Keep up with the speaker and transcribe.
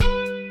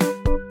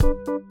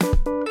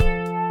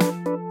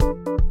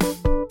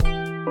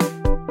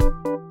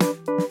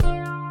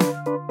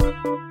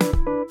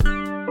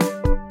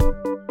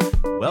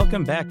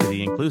Welcome back to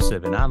the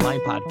Inclusive and Online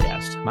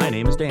Podcast. My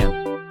name is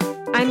Dan.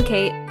 I'm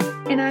Kate.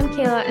 And I'm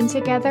Kayla, and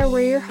together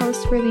we're your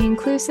hosts for the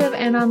Inclusive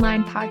and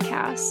Online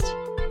Podcast.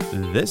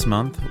 This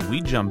month, we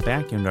jump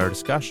back into our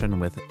discussion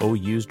with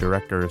OU's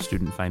Director of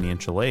Student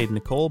Financial Aid,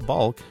 Nicole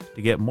Boelk,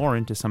 to get more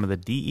into some of the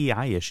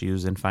DEI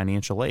issues in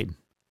financial aid.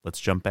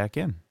 Let's jump back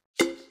in.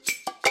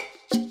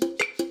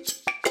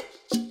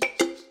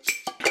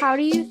 How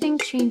do you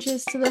think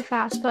changes to the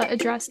FAFSA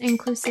address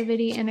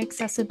inclusivity and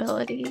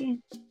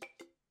accessibility?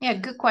 Yeah,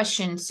 good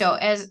question. So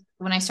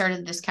when I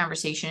started this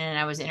conversation and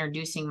I was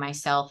introducing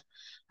myself,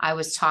 I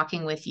was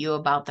talking with you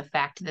about the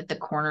fact that the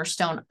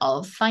cornerstone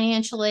of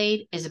financial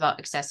aid is about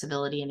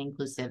accessibility and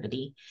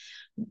inclusivity.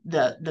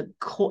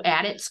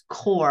 At its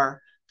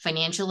core,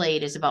 financial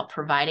aid is about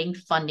providing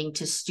funding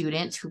to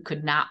students who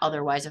could not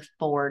otherwise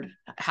afford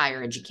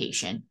higher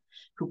education,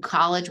 who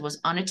college was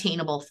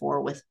unattainable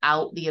for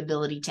without the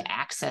ability to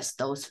access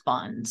those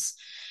funds.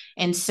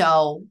 And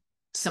so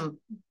some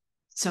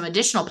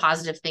additional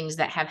positive things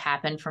that have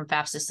happened from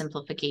FAFSA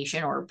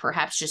simplification, or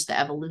perhaps just the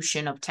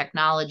evolution of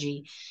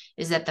technology,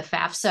 is that the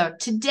FAFSA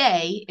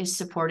today is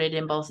supported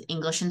in both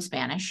English and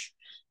Spanish.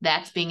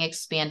 That's being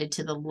expanded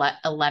to the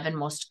 11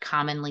 most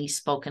commonly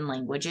spoken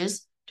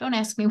languages. Don't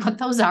ask me what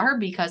those are,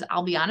 because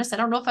I'll be honest, I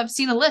don't know if I've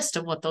seen a list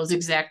of what those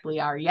exactly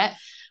are yet,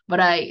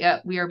 but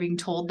we are being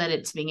told that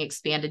it's being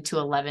expanded to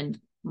 11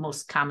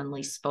 most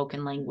commonly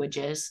spoken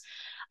languages.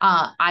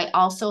 I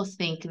also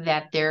think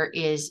that there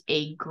is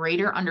a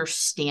greater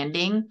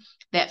understanding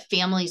that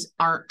families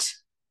aren't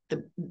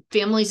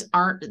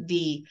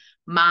the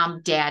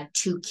mom, dad,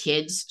 2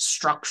 kids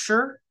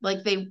structure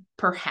like they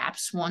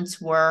perhaps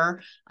once were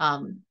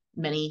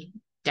many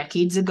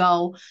decades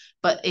ago,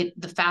 but the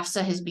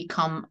FAFSA has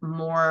become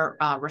more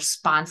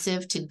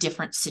responsive to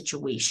different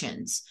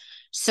situations.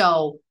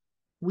 So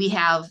we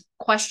have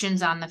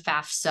questions on the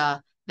FAFSA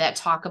that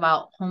talk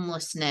about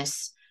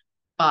homelessness,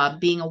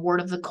 being a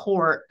ward of the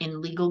court, in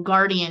legal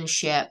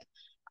guardianship.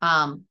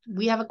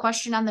 We have a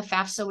question on the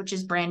FAFSA, which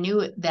is brand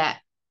new, that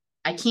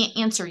I can't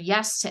answer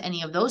yes to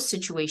any of those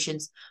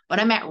situations, but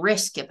I'm at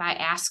risk if I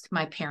ask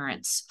my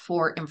parents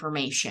for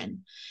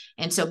information.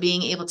 And so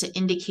being able to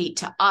indicate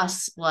to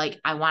us, like,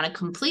 I want to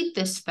complete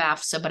this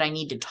FAFSA, but I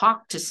need to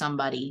talk to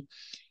somebody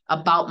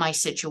about my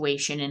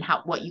situation and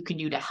what you can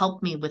do to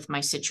help me with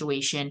my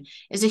situation,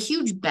 is a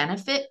huge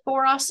benefit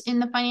for us in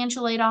the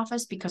financial aid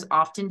office, because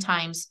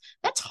oftentimes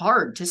that's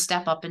hard to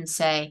step up and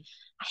say,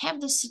 I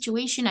have this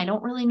situation, I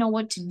don't really know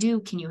what to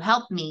do, can you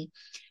help me?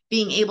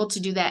 Being able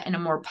to do that in a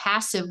more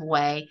passive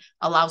way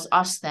allows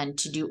us then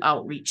to do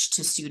outreach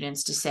to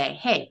students to say,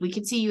 hey, we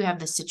can see you have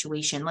this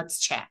situation, let's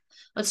chat.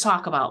 Let's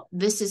talk about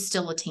this is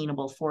still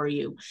attainable for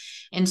you.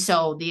 And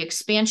so the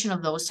expansion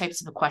of those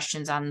types of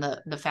questions on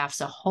the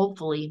FAFSA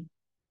hopefully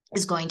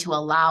is going to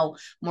allow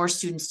more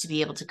students to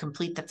be able to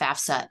complete the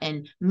FAFSA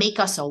and make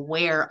us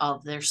aware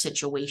of their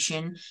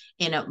situation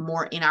in a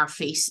more in our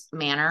face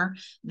manner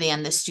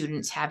than the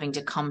students having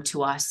to come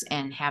to us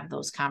and have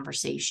those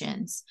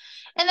conversations.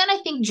 And then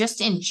I think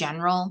just in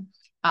general,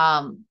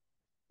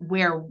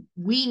 where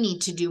we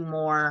need to do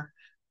more,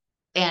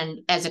 and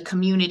as a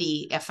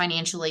community, a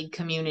financial aid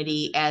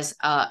community, as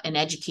an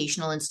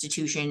educational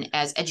institution,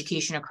 as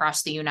education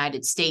across the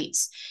United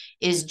States,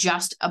 is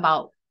just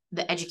about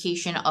the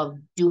education of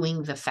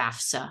doing the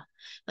FAFSA.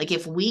 Like,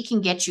 if we can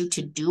get you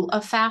to do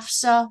a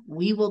FAFSA,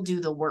 we will do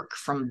the work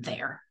from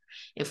there.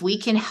 If we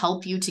can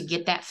help you to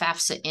get that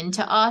FAFSA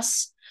into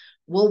us,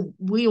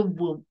 we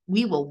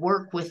will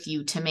work with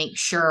you to make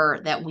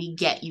sure that we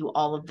get you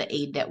all of the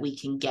aid that we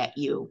can get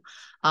you.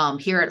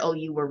 Here at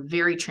OU, we're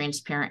very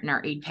transparent in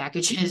our aid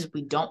packages.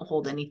 We don't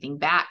hold anything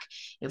back.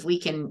 If we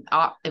can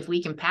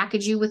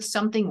package you with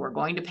something, we're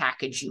going to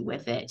package you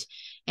with it.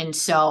 And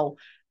so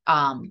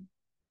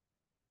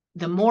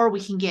the more we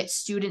can get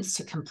students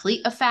to complete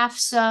a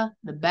FAFSA,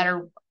 the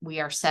better we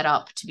are set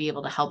up to be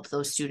able to help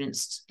those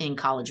students in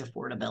college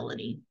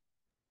affordability.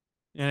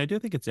 And I do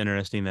think it's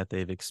interesting that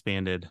they've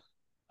expanded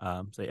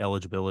say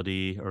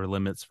eligibility or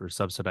limits for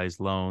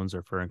subsidized loans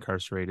or for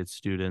incarcerated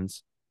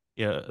students.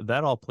 Yeah,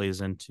 that all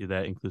plays into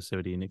that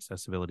inclusivity and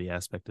accessibility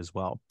aspect as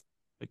well.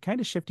 But kind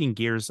of shifting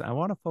gears, I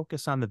want to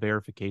focus on the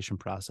verification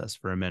process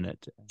for a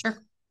minute. Sure.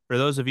 For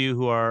those of you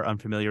who are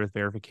unfamiliar with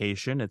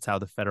verification, it's how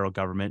the federal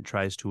government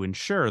tries to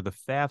ensure the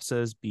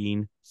FAFSA is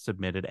being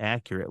submitted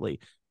accurately.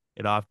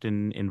 It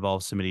often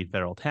involves submitting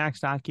federal tax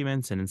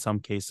documents and in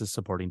some cases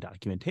supporting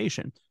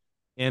documentation.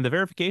 And the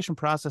verification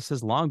process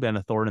has long been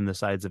a thorn in the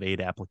sides of aid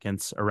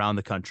applicants around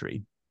the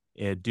country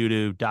due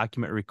to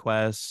document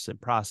requests and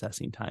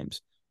processing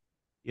times.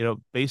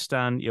 Based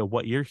on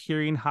what you're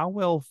hearing, how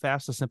will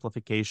FAFSA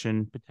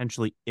simplification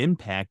potentially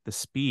impact the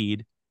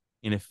speed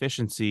and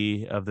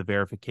efficiency of the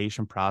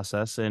verification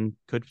process, and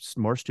could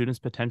more students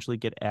potentially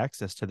get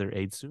access to their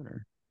aid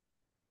sooner?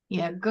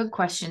 Yeah, good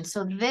question.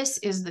 So this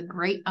is the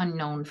great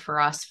unknown for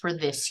us for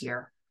this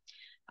year.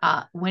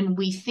 When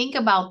we think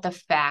about the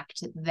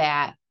fact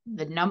that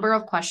the number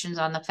of questions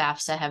on the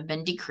FAFSA have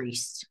been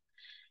decreased,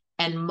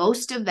 and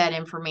most of that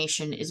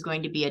information is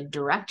going to be a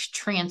direct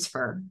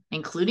transfer,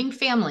 including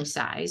family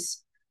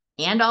size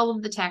and all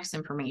of the tax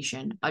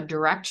information, a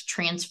direct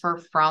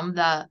transfer from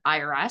the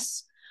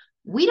IRS,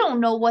 we don't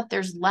know what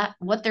there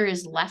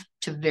is left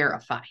to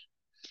verify.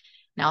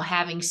 Now,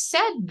 having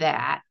said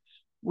that,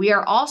 we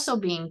are also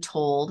being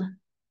told,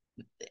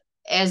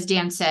 as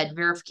Dan said,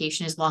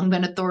 verification has long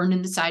been a thorn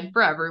in the side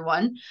for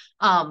everyone.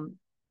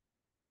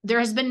 There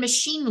has been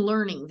machine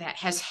learning that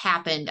has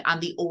happened on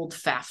the old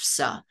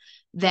FAFSA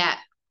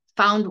that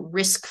found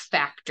risk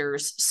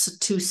factors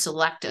to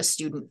select a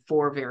student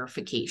for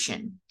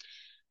verification.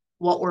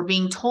 What we're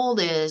being told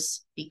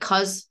is,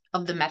 because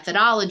of the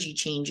methodology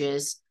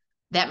changes,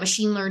 that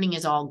machine learning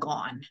is all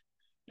gone.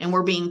 And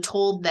we're being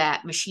told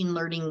that machine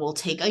learning will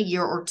take a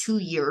year or 2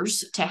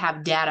 years to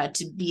have data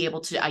to be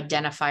able to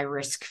identify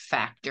risk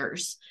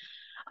factors.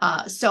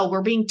 So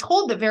we're being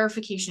told that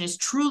verification is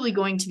truly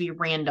going to be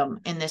random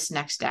in this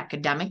next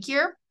academic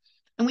year.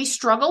 And we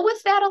struggle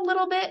with that a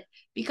little bit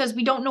because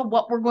we don't know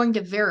what we're going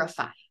to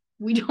verify.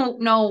 We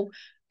don't know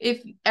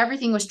if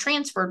everything was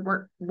transferred.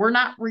 We're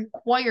not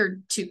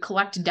required to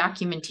collect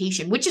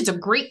documentation, which is a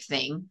great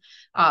thing.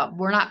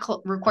 We're not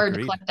required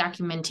to collect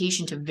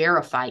documentation to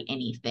verify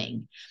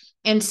anything.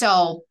 And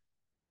so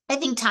I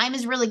think time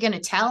is really going to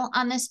tell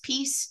on this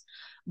piece.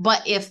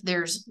 But if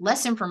there's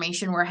less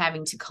information we're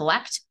having to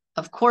collect,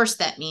 of course,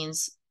 that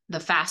means the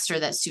faster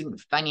that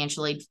student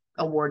financial aid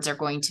awards are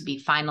going to be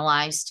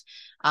finalized,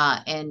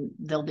 and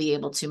they'll be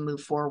able to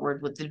move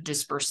forward with the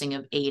dispersing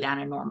of aid on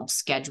a normal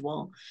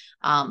schedule.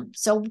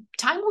 So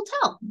time will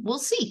tell. We'll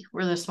see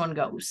where this one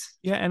goes.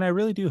 Yeah, and I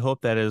really do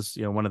hope that is,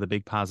 one of the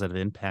big positive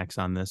impacts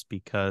on this,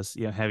 because,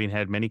 having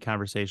had many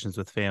conversations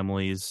with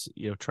families,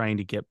 trying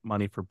to get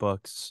money for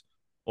books,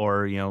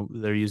 or,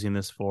 they're using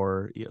this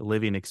for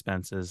living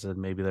expenses, and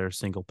maybe they're a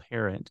single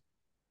parent.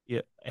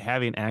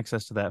 Having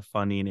access to that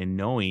funding and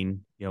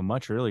knowing,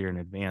 much earlier in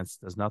advance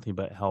does nothing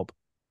but help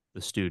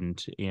the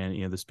student,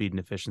 and, the speed and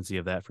efficiency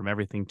of that, from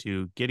everything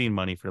to getting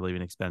money for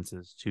living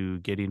expenses to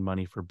getting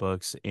money for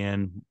books,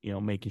 and,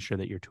 making sure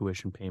that your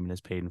tuition payment is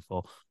paid in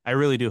full. I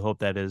really do hope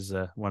that is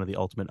one of the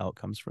ultimate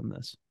outcomes from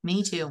this.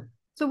 Me too.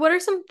 So what are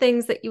some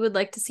things that you would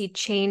like to see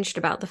changed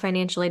about the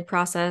financial aid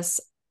process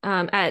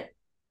at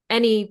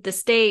the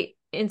state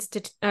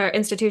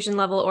institution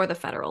level or the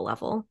federal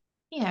level?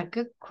 Yeah,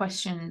 good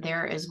question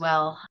there as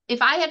well.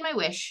 If I had my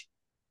wish,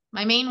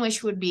 my main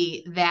wish would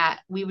be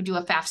that we would do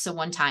a FAFSA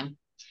one time,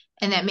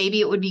 and that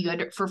maybe it would be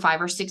good for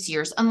 5 or 6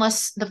 years,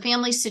 unless the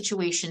family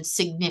situation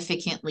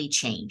significantly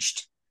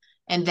changed.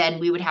 And then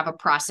we would have a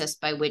process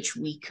by which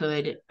we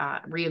could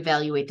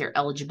reevaluate their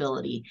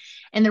eligibility.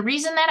 And the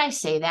reason that I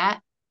say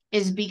that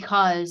is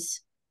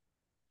because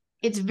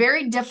it's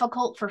very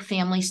difficult for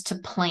families to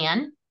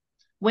plan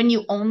when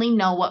you only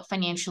know what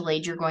financial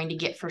aid you're going to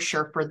get for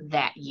sure for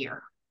that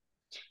year.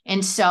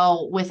 And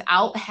so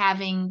without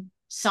having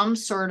some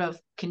sort of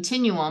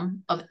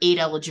continuum of aid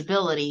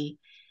eligibility,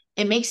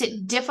 it makes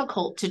it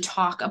difficult to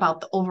talk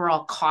about the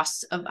overall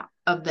costs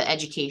of the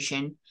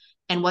education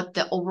and what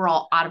the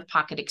overall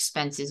out-of-pocket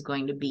expense is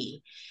going to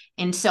be.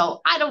 And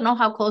so I don't know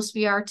how close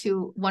we are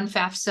to one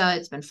FAFSA.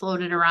 It's been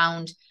floated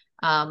around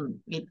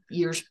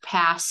years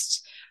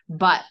past,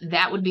 but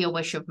that would be a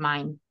wish of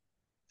mine.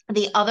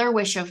 The other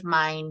wish of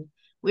mine,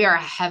 we are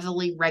a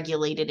heavily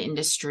regulated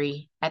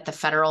industry at the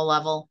federal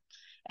level,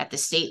 at the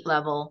state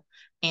level,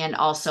 and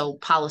also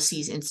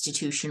policies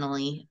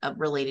institutionally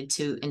related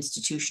to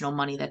institutional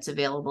money that's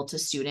available to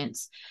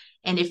students.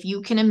 And if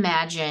you can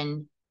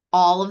imagine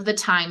all of the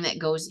time that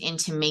goes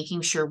into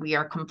making sure we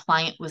are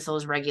compliant with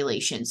those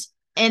regulations,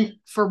 and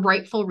for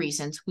rightful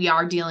reasons, we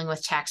are dealing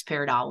with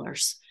taxpayer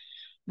dollars.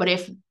 But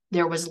if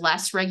there was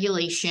less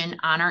regulation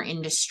on our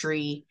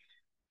industry,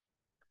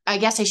 I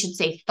guess I should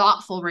say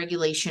thoughtful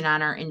regulation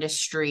on our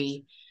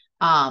industry,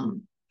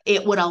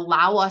 it would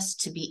allow us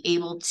to be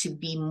able to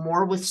be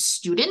more with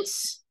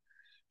students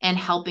and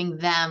helping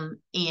them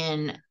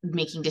in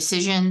making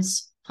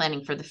decisions,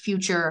 planning for the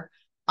future,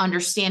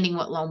 understanding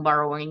what loan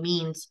borrowing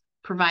means,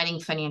 providing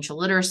financial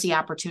literacy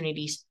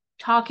opportunities,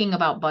 talking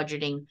about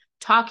budgeting,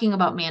 talking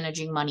about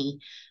managing money.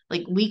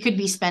 Like, we could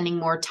be spending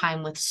more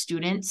time with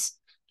students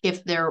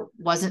if there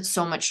wasn't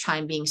so much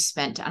time being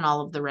spent on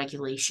all of the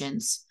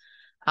regulations.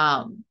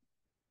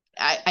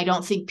 I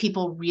don't think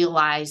people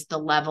realize the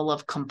level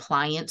of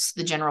compliance.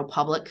 The general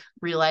public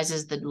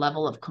realizes the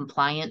level of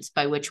compliance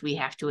by which we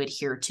have to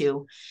adhere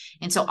to.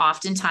 And so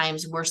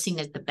oftentimes we're seen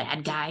as the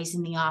bad guys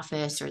in the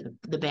office, or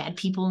the bad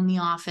people in the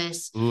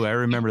office. Ooh, I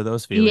remember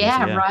those feelings.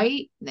 Yeah,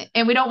 right.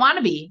 And we don't want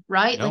to be,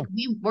 right? No. Like,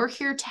 we're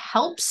here to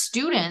help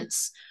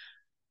students,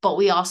 but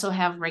we also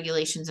have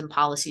regulations and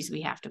policies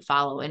we have to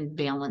follow and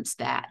balance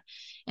that.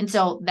 And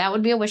so that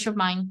would be a wish of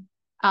mine.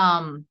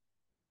 And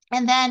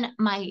then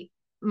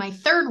my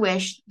third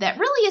wish, that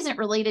really isn't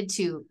related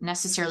to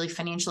necessarily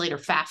financial aid or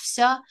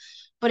FAFSA,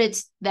 but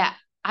it's that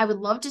I would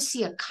love to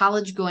see a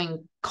college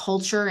going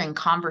culture and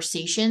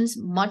conversations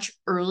much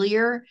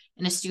earlier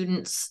in a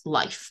student's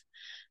life.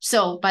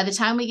 So by the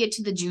time we get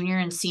to the junior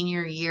and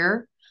senior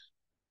year,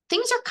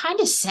 things are kind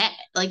of set.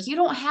 Like, you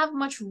don't have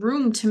much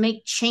room to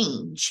make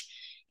change.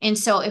 And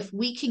so if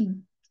we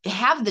could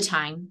have the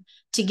time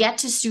to get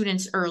to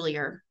students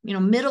earlier,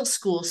 middle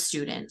school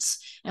students,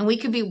 and we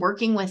could be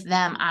working with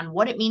them on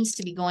what it means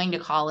to be going to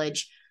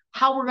college,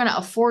 how we're going to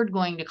afford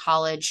going to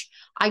college.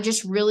 I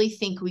just really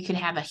think we could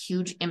have a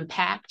huge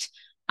impact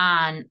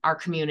on our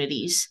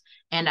communities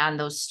and on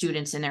those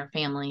students and their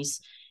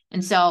families.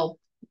 And so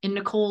in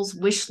Nicole's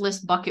wish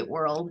list bucket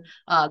world,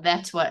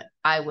 that's what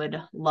I would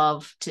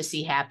love to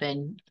see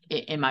happen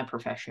in my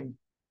profession.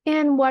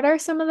 And what are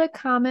some of the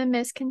common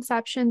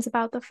misconceptions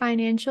about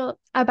financial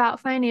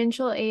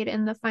aid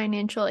in the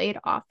financial aid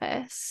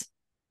office?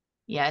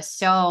 Yes,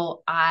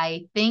 so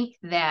I think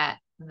that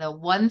the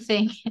one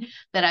thing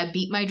that I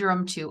beat my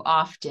drum to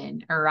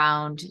often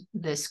around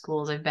the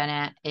schools I've been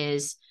at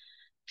is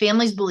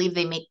families believe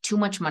they make too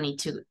much money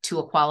to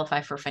qualify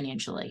for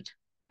financial aid.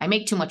 I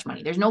make too much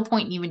money. There's no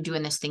point in even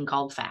doing this thing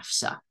called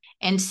FAFSA.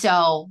 And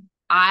so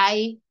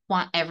I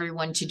want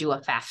everyone to do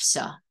a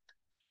FAFSA.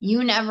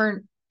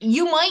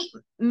 You might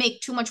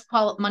make too much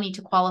money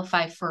to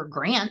qualify for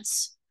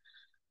grants,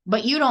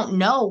 but you don't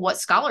know what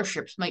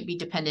scholarships might be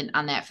dependent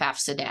on that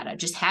FAFSA data,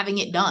 just having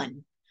it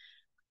done.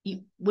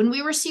 When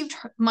we received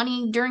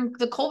money during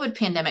the COVID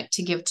pandemic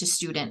to give to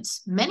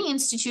students, many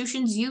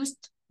institutions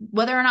used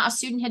whether or not a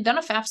student had done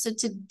a FAFSA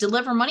to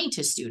deliver money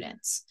to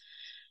students.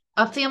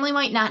 A family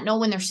might not know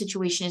when their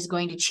situation is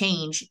going to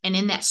change. And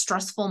in that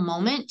stressful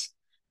moment,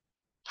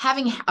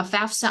 having a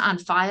FAFSA on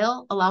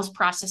file allows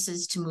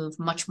processes to move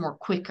much more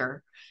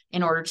quicker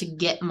in order to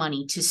get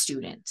money to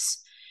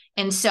students.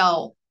 And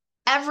so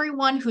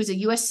everyone who's a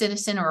U.S.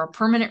 citizen or a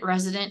permanent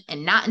resident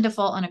and not in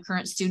default on a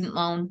current student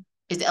loan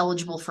is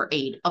eligible for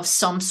aid of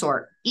some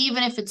sort,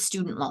 even if it's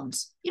student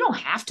loans. You don't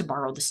have to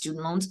borrow the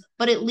student loans,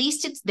 but at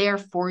least it's there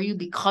for you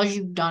because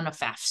you've done a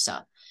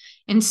FAFSA.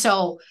 And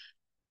so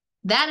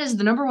that is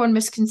the number one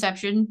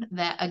misconception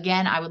that,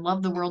 again, I would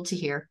love the world to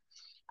hear.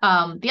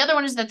 The other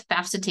one is that the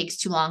FAFSA takes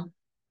too long.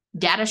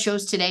 Data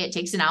shows today it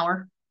takes an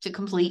hour to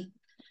complete.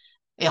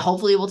 It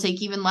hopefully will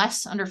take even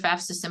less under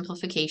FAFSA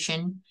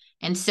simplification.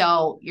 And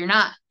so you're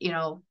not,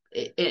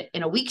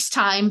 in a week's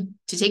time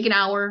to take an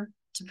hour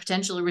to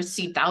potentially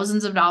receive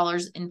thousands of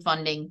dollars in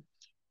funding,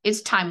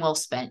 it's time well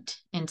spent.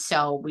 And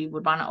so we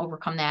would want to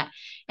overcome that.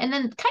 And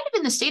then kind of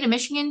in the state of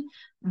Michigan,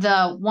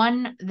 the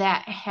one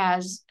that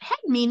has had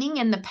some meaning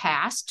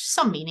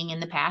in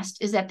the past,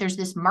 is that there's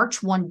this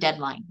March 1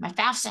 deadline. My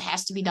FAFSA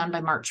has to be done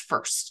by March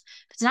 1st.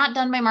 If it's not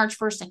done by March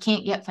 1st, I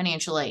can't get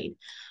financial aid.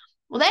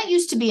 Well, that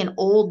used to be an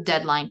old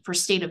deadline for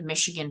state of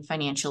Michigan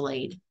financial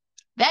aid.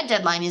 That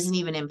deadline isn't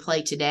even in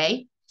play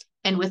today.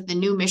 And with the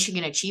new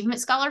Michigan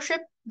Achievement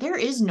Scholarship, there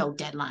is no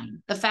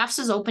deadline. The FAFSA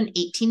is open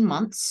 18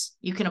 months.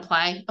 You can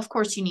apply. Of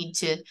course, you need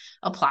to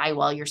apply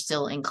while you're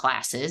still in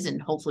classes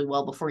and hopefully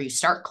well before you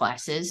start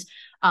classes.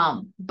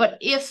 But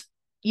if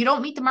you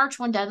don't meet the March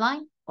 1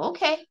 deadline,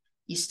 okay,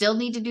 you still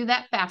need to do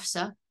that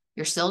FAFSA.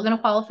 You're still going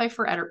to qualify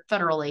for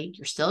federal aid.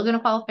 You're still going to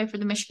qualify for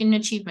the Michigan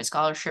Achievement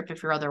Scholarship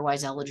if you're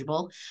otherwise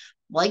eligible.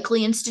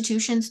 Likely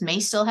institutions may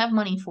still have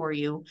money for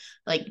you.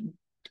 Like,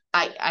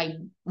 I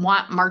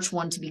want March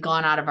 1 to be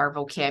gone out of our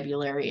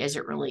vocabulary as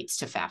it relates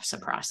to FAFSA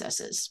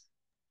processes.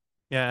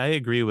 Yeah, I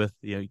agree with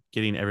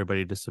getting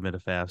everybody to submit a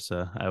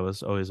FAFSA. I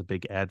was always a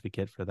big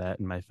advocate for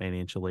that in my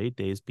financial aid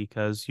days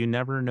because you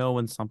never know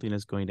when something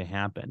is going to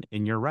happen.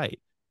 And you're right.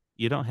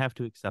 You don't have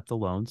to accept the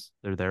loans.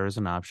 They're there as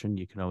an option.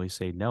 You can always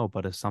say no.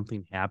 But if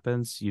something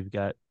happens, you've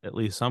got at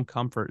least some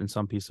comfort and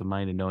some peace of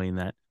mind in knowing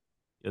that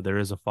there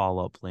is a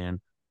follow-up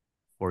plan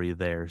for you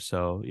there.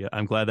 So yeah,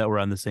 I'm glad that we're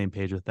on the same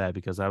page with that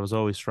because I was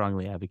always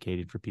strongly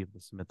advocating for people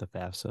to submit the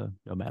FAFSA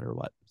no matter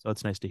what. So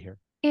it's nice to hear.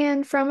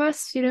 And from a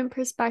student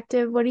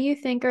perspective, what do you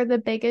think are the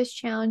biggest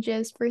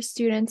challenges for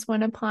students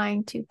when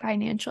applying to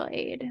financial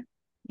aid?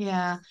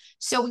 Yeah,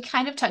 so we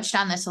kind of touched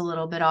on this a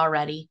little bit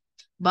already,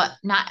 but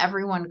not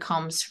everyone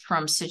comes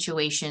from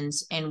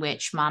situations in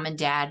which mom and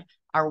dad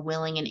are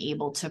willing and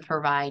able to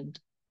provide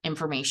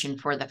information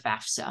for the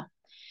FAFSA.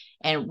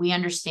 And we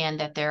understand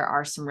that there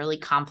are some really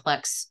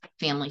complex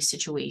family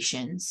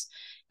situations.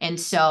 And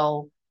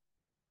so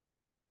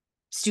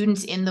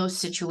students in those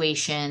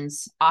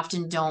situations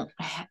often don't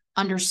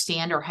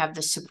understand or have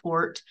the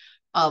support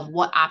of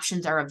what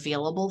options are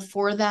available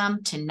for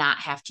them to not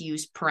have to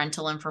use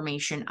parental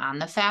information on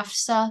the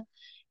FAFSA.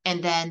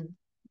 And then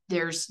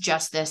there's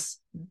just this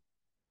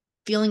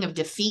feeling of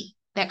defeat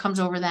that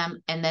comes over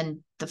them. And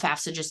then the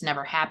FAFSA just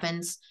never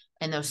happens.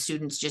 And those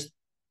students just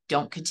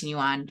don't continue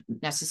on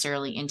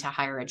necessarily into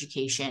higher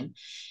education.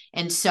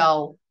 And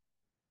so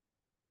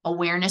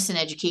awareness and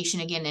education,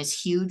 again, is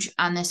huge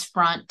on this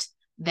front,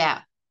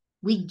 that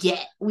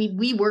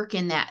we work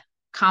in that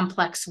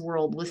complex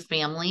world with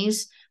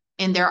families,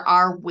 and there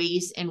are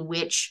ways in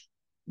which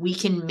we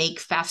can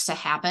make FAFSA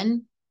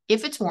happen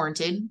if it's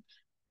warranted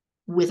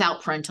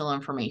without parental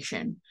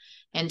information.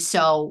 And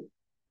so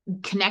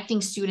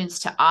connecting students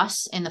to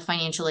us in the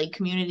financial aid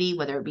community,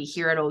 whether it be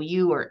here at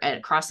OU or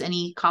across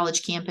any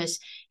college campus,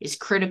 is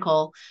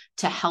critical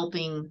to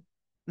helping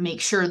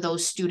make sure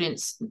those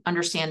students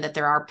understand that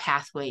there are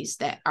pathways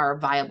that are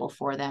viable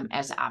for them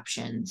as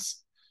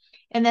options.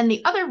 And then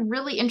the other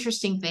really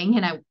interesting thing,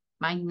 and I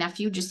my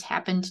nephew just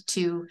happened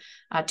to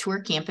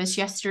tour campus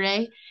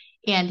yesterday,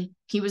 and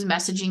he was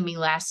messaging me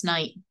last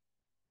night.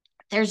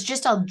 There's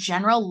just a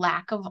general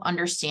lack of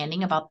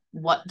understanding about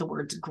what the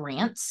words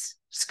grants,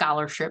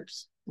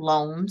 scholarships,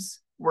 loans,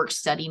 work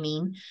study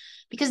mean,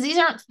 because these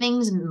aren't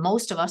things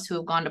most of us who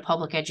have gone to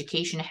public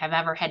education have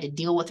ever had to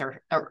deal with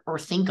or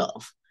think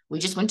of. We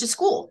just went to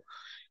school.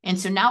 And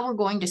so now we're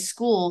going to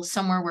school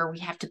somewhere where we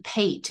have to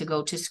pay to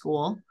go to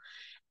school.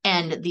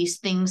 And these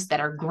things that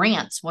are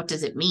grants, what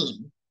does it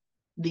mean?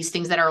 These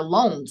things that are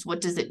loans,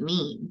 what does it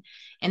mean?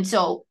 And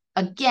so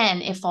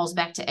again, it falls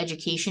back to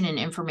education and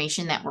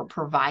information that we're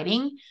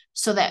providing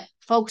so that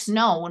folks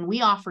know when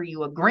we offer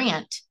you a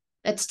grant,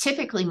 that's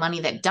typically money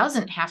that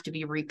doesn't have to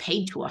be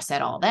repaid to us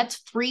at all.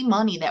 That's free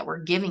money that we're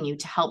giving you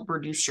to help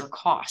reduce your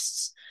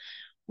costs.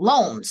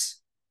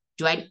 Loans,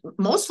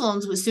 most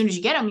loans, as soon as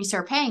you get them, you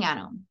start paying on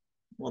them.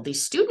 Well,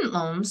 these student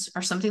loans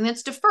are something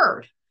that's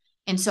deferred.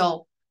 And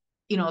so,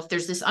 if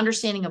there's this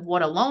understanding of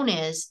what a loan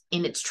is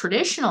in its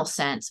traditional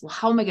sense, well,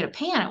 how am I going to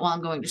pay on it while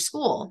I'm going to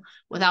school,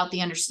 without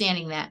the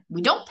understanding that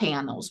we don't pay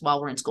on those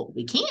while we're in school?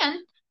 We can,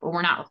 but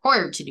we're not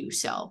required to do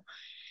so.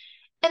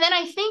 And then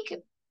I think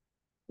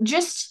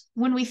just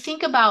when we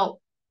think about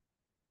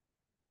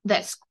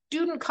that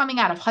student coming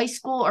out of high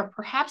school, or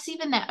perhaps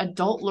even that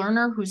adult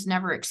learner who's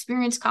never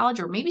experienced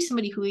college, or maybe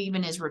somebody who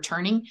even is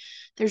returning,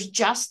 there's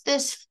just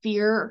this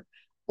fear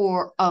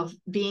of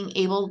being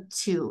able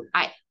to,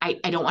 I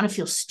don't want to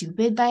feel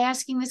stupid by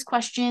asking this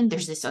question.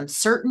 There's this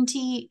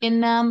uncertainty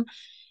in them,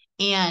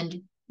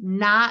 and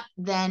not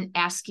then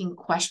asking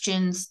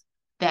questions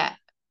that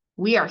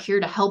we are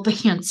here to help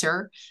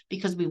answer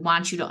because we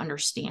want you to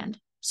understand.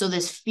 So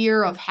this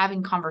fear of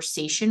having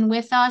conversation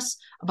with us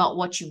about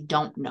what you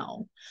don't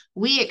know.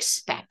 We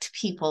expect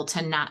people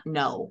to not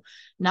know.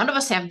 None of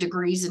us have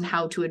degrees in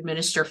how to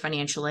administer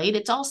financial aid.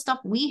 It's all stuff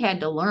we had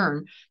to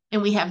learn,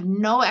 and we have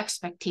no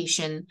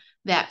expectation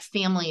that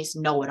families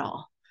know it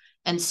all.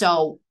 And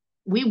so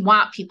we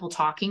want people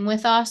talking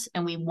with us,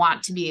 and we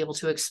want to be able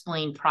to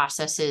explain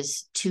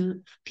processes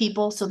to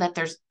people so that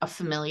there's a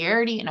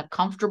familiarity and a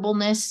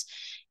comfortableness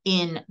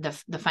in the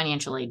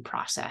financial aid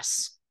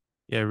process.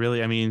 Yeah,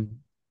 really. I mean,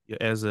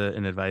 as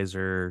an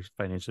advisor,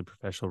 financial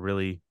professional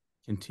really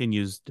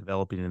continues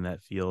developing in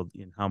that field,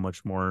 in how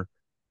much more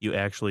you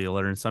actually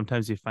learn.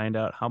 Sometimes you find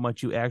out how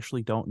much you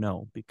actually don't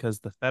know, because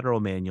the federal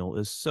manual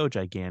is so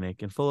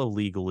gigantic and full of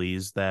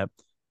legalese that,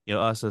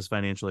 us as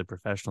financial aid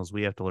professionals,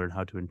 we have to learn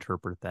how to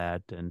interpret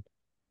that and,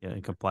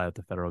 and comply with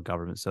the federal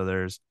government. So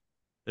there's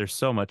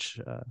so much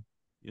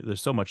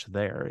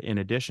there. In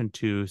addition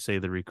to, say,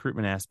 the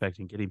recruitment aspect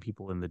and getting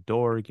people in the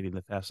door, getting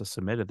the FAFSA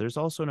submitted, there's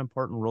also an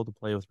important role to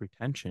play with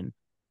retention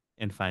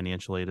and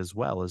financial aid as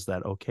well. Is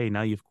that, okay,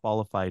 now you've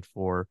qualified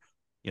for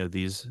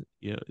these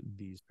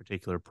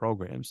particular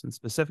programs, and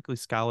specifically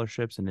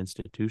scholarships and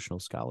institutional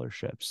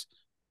scholarships.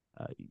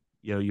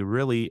 You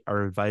really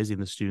are advising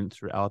the student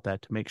throughout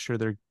that to make sure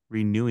they're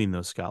renewing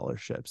those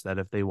scholarships, that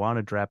if they want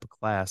to drop a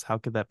class, how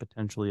could that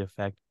potentially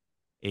affect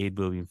aid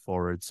moving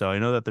forward? So I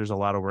know that there's a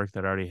lot of work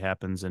that already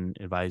happens in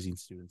advising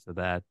students of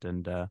that.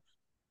 And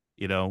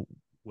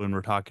when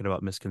we're talking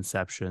about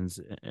misconceptions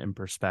and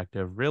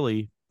perspective,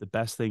 really the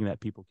best thing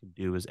that people can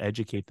do is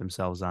educate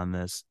themselves on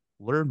this,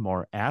 learn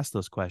more, ask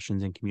those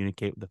questions, and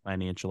communicate with the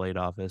financial aid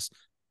office,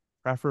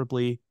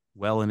 preferably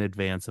well in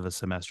advance of a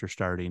semester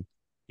starting,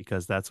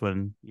 because that's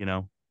when,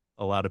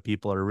 a lot of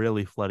people are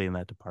really flooding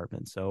that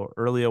department. So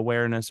early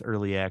awareness,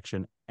 early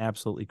action,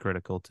 absolutely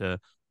critical to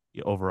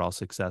the overall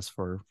success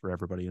for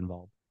everybody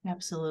involved.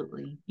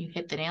 Absolutely. You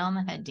hit the nail on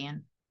the head,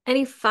 Dan.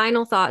 Any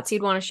final thoughts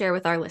you'd want to share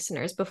with our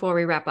listeners before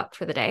we wrap up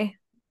for the day?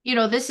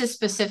 This is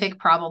specific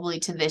probably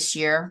to this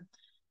year,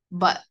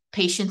 but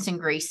patience and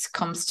grace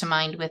comes to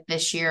mind with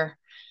this year.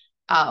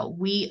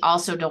 We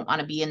also don't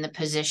want to be in the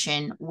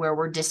position where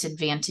we're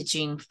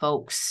disadvantaging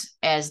folks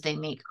as they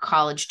make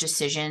college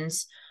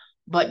decisions,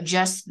 but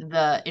just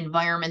the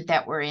environment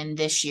that we're in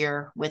this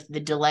year with the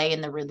delay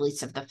in the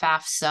release of the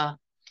FAFSA,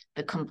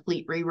 the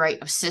complete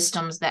rewrite of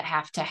systems that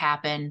have to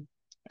happen.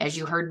 As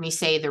you heard me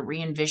say, the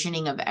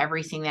re-envisioning of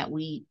everything that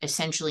we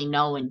essentially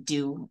know and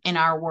do in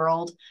our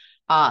world.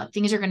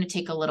 Things are going to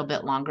take a little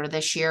bit longer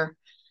this year.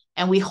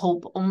 And we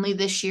hope only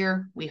this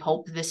year. We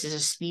hope this is a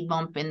speed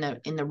bump in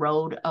the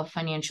road of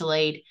financial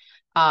aid.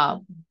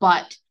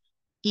 But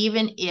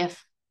even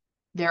if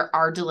there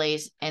are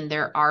delays and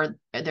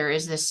there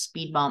is this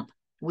speed bump,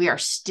 we are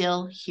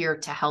still here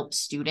to help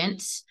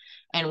students,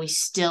 and we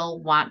still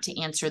want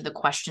to answer the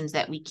questions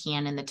that we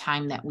can in the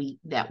time that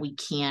we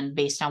can,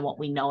 based on what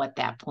we know at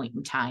that point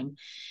in time.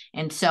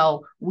 And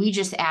so we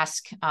just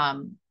ask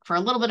for a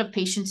little bit of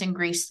patience and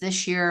grace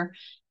this year,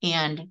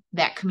 and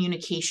that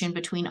communication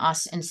between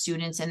us and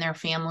students and their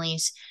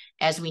families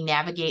as we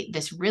navigate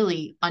this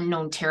really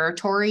unknown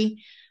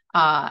territory.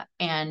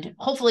 And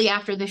hopefully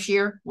after this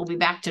year, we'll be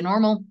back to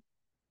normal,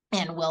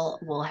 and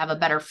we'll have a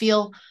better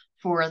feel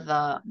for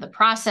the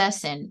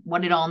process and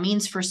what it all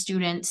means for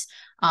students.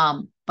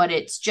 But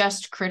it's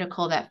just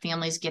critical that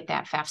families get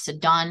that FAFSA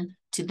done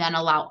to then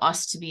allow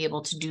us to be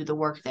able to do the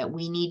work that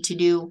we need to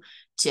do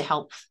to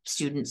help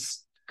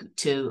students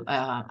to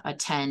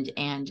attend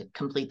and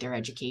complete their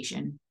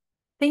education.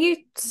 Thank you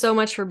so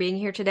much for being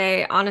here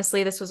today.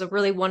 Honestly, this was a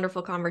really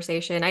wonderful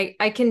conversation.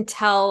 I can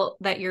tell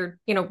that you're,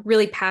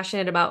 really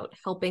passionate about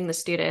helping the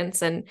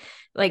students, and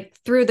like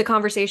through the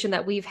conversation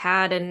that we've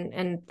had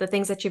and the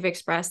things that you've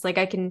expressed, like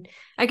I can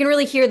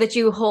really hear that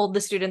you hold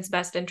the students'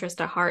 best interest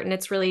at heart. And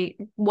it's really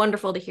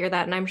wonderful to hear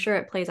that. And I'm sure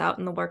it plays out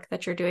in the work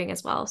that you're doing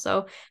as well.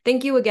 So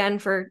thank you again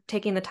for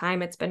taking the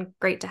time. It's been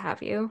great to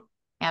have you.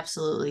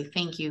 Absolutely.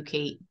 Thank you,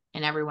 Kate,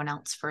 and everyone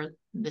else for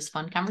this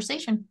fun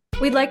conversation.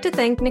 We'd like to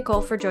thank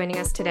Nicole for joining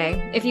us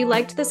today. If you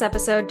liked this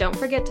episode, don't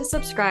forget to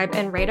subscribe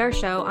and rate our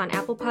show on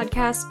Apple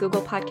Podcasts,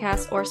 Google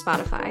Podcasts, or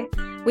Spotify.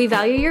 We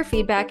value your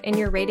feedback, and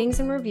your ratings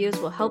and reviews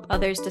will help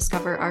others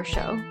discover our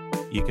show.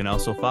 You can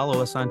also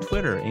follow us on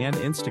Twitter and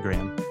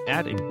Instagram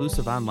at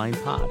Inclusive Online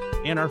Pod,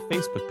 and our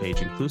Facebook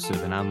page,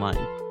 Inclusive and Online.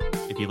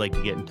 If you'd like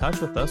to get in touch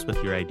with us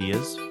with your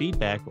ideas,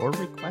 feedback, or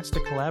request to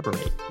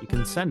collaborate, you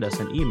can send us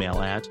an email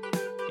at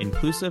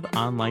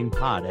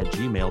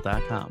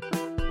inclusiveonlinepod@gmail.com.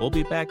 We'll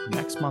be back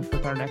next month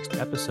with our next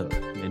episode.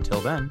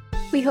 Until then,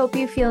 we hope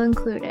you feel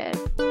included.